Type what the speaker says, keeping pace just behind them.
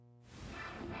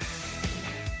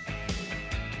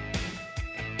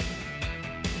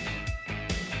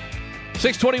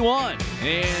6:21,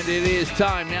 and it is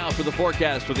time now for the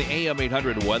forecast for the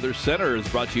AM800 Weather Center. It's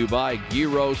brought to you by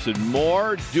Gyros and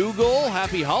More. Dougal,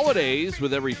 happy holidays.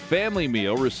 With every family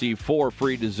meal, receive 4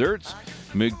 free desserts.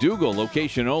 McDougal,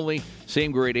 location only,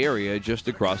 same grade area, just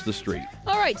across the street.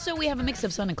 All right, so we have a mix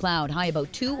of sun and cloud, high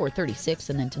about 2 or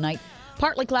 36, and then tonight,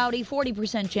 partly cloudy,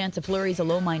 40% chance of flurries, a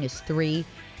low -3.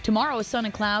 Tomorrow, a sun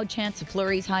and cloud, chance of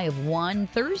flurries, high of 1.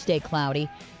 Thursday, cloudy,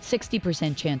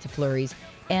 60% chance of flurries,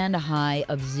 and a high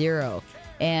of 0.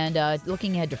 And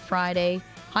looking ahead to Friday,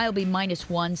 high will be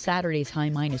 -1. Saturday's high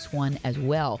 -1 as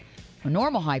well. A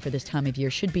normal high for this time of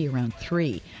year should be around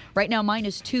 3. Right now,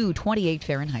 -2, 28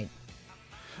 Fahrenheit.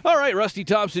 All right, Rusty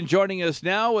Thomson joining us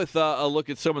now with a look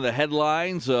at some of the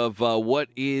headlines of what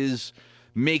is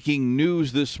making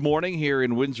news this morning here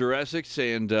in Windsor, Essex,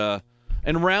 and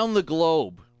around the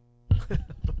globe.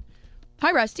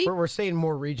 Hi, Rusty. We're saying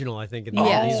more regional, I think.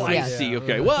 Yes, I see.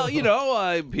 Okay. Well,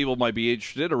 people might be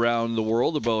interested around the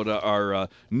world about our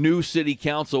new city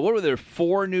council. What were there,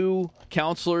 4 new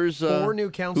councillors? 4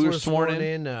 new councillors sworn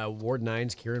in. Ward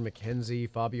 9's Kieran McKenzie,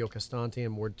 Fabio Costante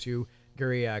in Ward 2,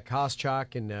 Gary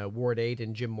Koschak in Ward 8,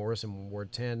 and Jim Morris in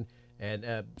Ward 10. And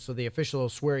so the official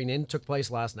swearing in took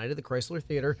place last night at the Chrysler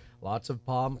Theatre. Lots of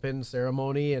pomp and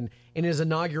ceremony. And in his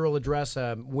inaugural address,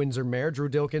 Windsor Mayor Drew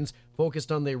Dilkens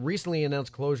focused on the recently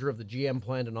announced closure of the GM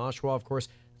plant in Oshawa. Of course,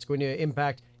 it's going to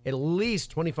impact at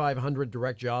least 2,500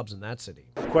 direct jobs in that city.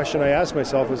 The question I asked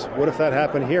myself is, what if that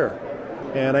happened here?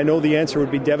 And I know the answer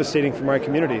would be devastating for my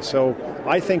community. So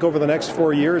I think over the next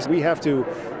 4 years, we have to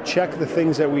check the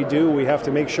things that we do. We have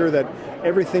to make sure that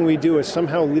everything we do is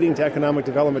somehow leading to economic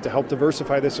development to help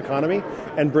diversify this economy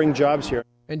and bring jobs here.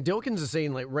 And Dilkens is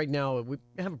saying, right now, we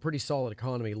have a pretty solid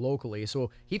economy locally,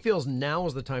 so he feels now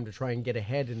is the time to try and get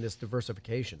ahead in this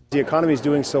diversification. The economy is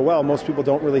doing so well, most people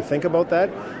don't really think about that.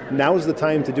 Now is the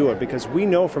time to do it, because we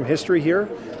know from history here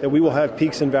that we will have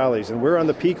peaks and valleys, and we're on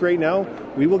the peak right now.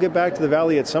 We will get back to the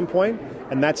valley at some point,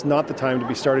 and that's not the time to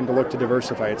be starting to look to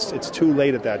diversify. It's too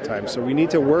late at that time. So we need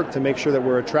to work to make sure that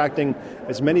we're attracting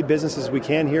as many businesses as we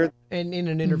can here. And in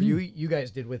an interview you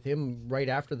guys did with him right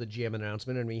after the GM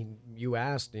announcement, I mean, you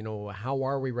asked, how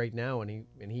are we right now? And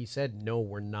he said, no,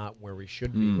 we're not where we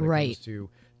should be when it comes to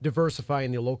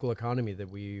diversifying the local economy, that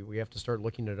we have to start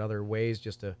looking at other ways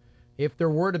just to, if there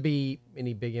were to be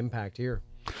any big impact here.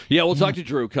 Yeah, we'll talk to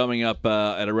Drew coming up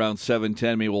at around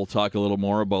 7:10. Maybe we'll talk a little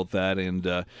more about that and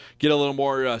get a little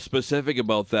more specific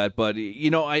about that. But,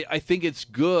 I think it's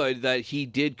good that he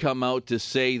did come out to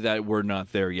say that we're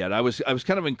not there yet. I was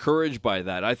kind of encouraged by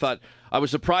that. I was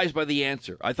surprised by the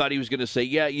answer. I thought he was going to say,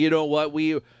 yeah, you know what,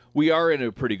 we are in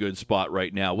a pretty good spot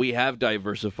right now. We have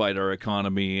diversified our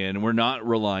economy, and we're not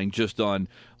relying just on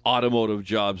automotive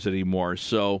jobs anymore.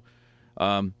 So,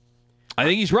 I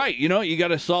think he's right. You got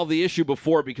to solve the issue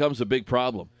before it becomes a big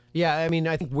problem. Yeah, I mean,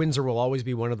 I think Windsor will always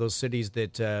be one of those cities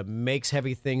that makes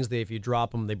heavy things that if you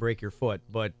drop them, they break your foot.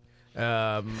 But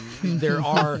there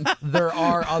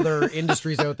are other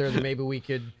industries out there that maybe we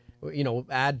could,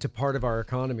 add to part of our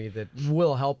economy that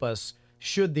will help us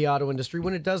should the auto industry,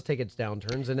 when it does take its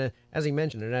downturns. And as he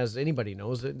mentioned, and as anybody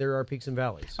knows, there are peaks and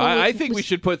valleys. So I think we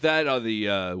should put that on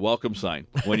the welcome sign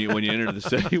when you enter the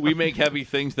city. We make heavy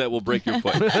things that will break your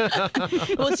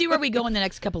foot. We'll see where we go in the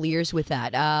next couple of years with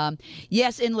that.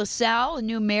 Yes, in LaSalle, a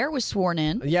new mayor was sworn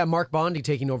in. Yeah, Mark Bondi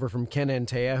taking over from Ken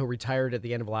Antea, who retired at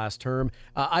the end of last term.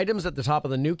 Items at the top of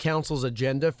the new council's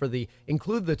agenda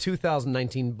include the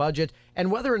 2019 budget and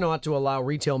whether or not to allow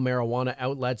retail marijuana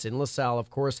outlets in LaSalle.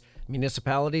 Of course,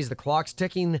 municipalities, the clock's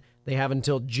ticking. They have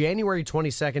until January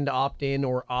 22nd to opt in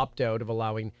or opt out of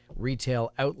allowing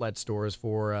retail outlet stores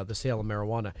for the sale of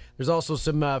marijuana. There's also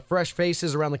some fresh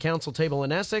faces around the council table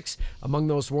in Essex. Among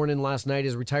those sworn in last night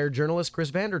is retired journalist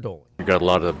Chris Vanderdolen. We've got a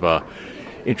lot of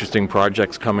interesting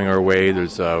projects coming our way.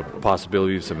 There's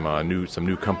possibilities of some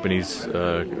new companies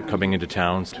coming into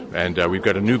towns, and we've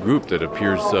got a new group that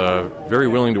appears very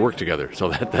willing to work together. So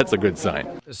that's a good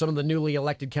sign. Some of the newly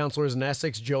elected councillors in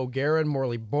Essex: Joe Guerin,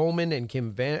 Morley Bowman, and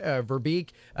Kim Verbeek.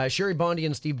 Sherry Bondi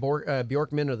and Steve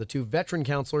Bjorkman are the 2 veteran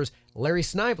councillors. Larry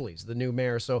Snively's the new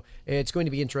mayor. So it's going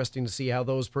to be interesting to see how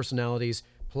those personalities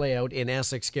play out in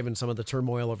Essex, given some of the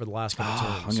turmoil over the last couple of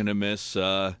terms. I'm going to miss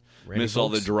all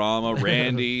the drama,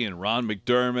 Randy and Ron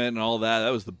McDermott and all that.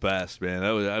 That was the best, man.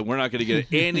 We're not going to get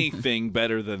anything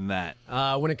better than that.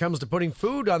 When it comes to putting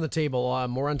food on the table,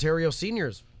 more Ontario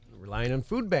seniors relying on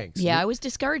food banks. Yeah, I was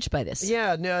discouraged by this.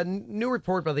 Yeah, a new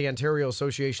report by the Ontario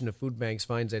Association of Food Banks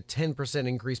finds a 10%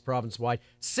 increase province-wide,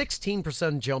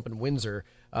 16% jump in Windsor.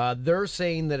 They're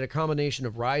saying that a combination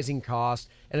of rising costs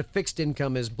and a fixed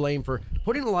income is blamed for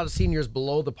putting a lot of seniors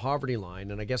below the poverty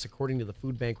line. And I guess according to the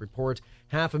food bank report,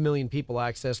 500,000 people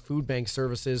accessed food bank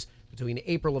services between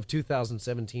April of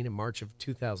 2017 and March of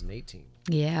 2018.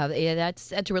 Yeah,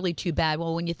 that's really too bad.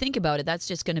 Well, when you think about it, that's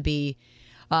just going to be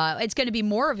it's going to be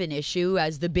more of an issue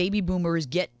as the baby boomers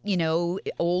get,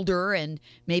 older, and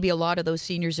maybe a lot of those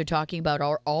seniors are talking about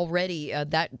are already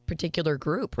that particular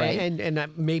group, right? And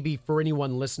maybe for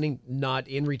anyone listening, not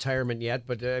in retirement yet,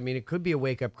 but it could be a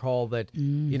wake-up call that,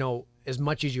 as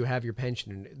much as you have your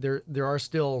pension, there are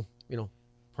still,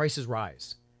 prices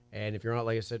rise. And if you're not,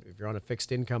 like I said, if you're on a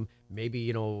fixed income, maybe,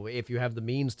 if you have the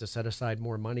means to set aside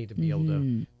more money to be able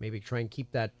to maybe try and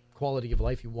keep that quality of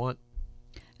life you want.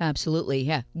 Absolutely,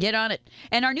 yeah. Get on it.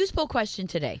 And our news poll question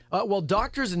today. Well,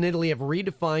 doctors in Italy have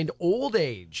redefined old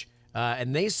age,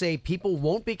 and they say people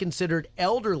won't be considered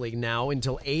elderly now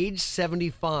until age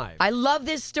 75. I love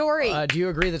this story. Do you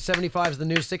agree that 75 is the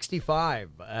new 65?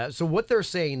 So what they're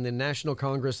saying, the National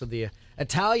Congress of the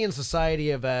Italian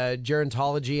Society of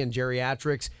Gerontology and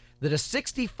Geriatrics, that a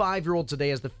 65-year-old today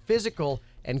has the physical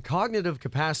and cognitive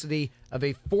capacity of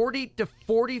a 40 to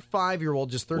 45-year-old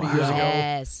just 30 years ago.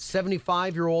 Yes.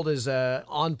 75-year-old is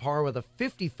on par with a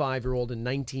 55-year-old in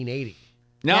 1980.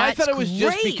 Now, I That's thought it was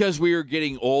just great. because we were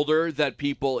getting older that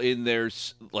people in their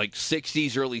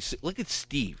 60s, early... Look at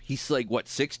Steve. He's like, what,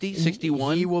 60,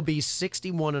 61? He will be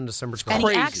 61 on December 12th. And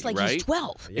crazy, he acts like right? he's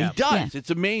 12. Yeah. He does. Yeah. It's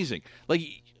amazing. Like,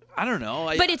 I don't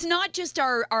know. But it's not just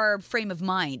our frame of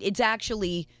mind. It's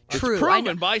actually true. It's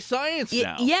proven by science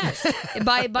now. Yes,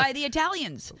 by the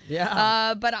Italians.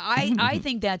 Yeah. But I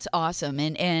think that's awesome,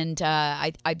 and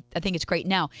I think it's great.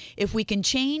 Now, if we can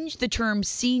change the term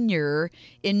senior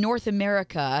in North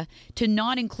America to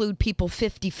not include people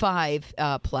 55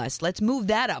 plus, let's move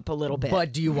that up a little bit.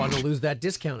 But do you want to lose that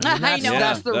discount? I know.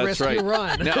 That's the that's risk right. you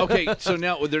run. Now, okay, so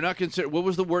now they're not considered... What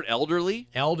was the word? Elderly?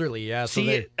 Elderly, yeah. So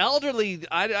See, elderly,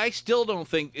 I still don't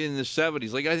think in the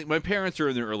 70s. Like, I think my parents are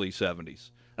in their early 70s.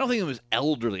 I don't think it was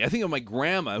elderly. I think of my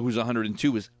grandma, who's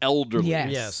 102, was elderly.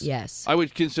 Yes. I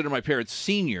would consider my parents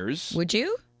seniors, Would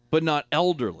you? but not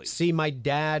elderly. See, my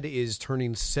dad is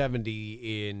turning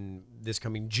 70 in this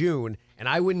coming June, and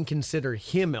I wouldn't consider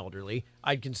him elderly.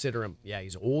 I'd consider him,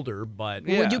 he's older, but...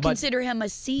 Yeah. Would you but, consider him a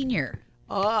senior?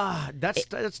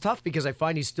 that's tough because I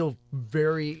find he's still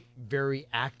very, very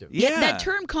active. Yeah. That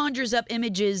term conjures up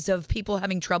images of people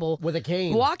having trouble With a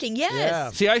cane. walking. Yes. Yeah.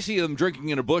 See, I see them drinking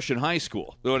in a bush in high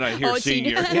school when I hear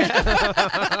senior.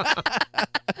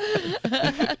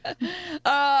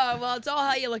 Well, it's all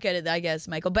how you look at it, I guess,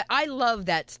 Michael. But I love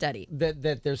that study.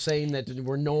 That they're saying that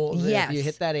that Yes. if you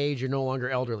hit that age, you're no longer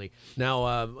elderly.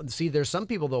 Now, see, there's some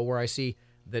people, though, where I see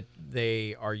that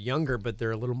they are younger, but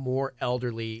they're a little more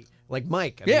elderly, like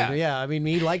Mike. I mean,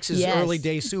 he likes his Yes. early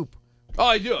day soup. Oh,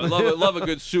 I do. I love a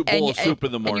good bowl of soup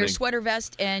in the morning. And your sweater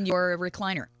vest and your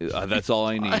recliner. That's all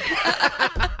I need.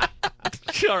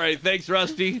 All right, thanks,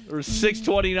 Rusty.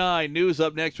 6:29 news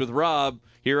up next with Rob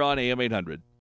here on AM800.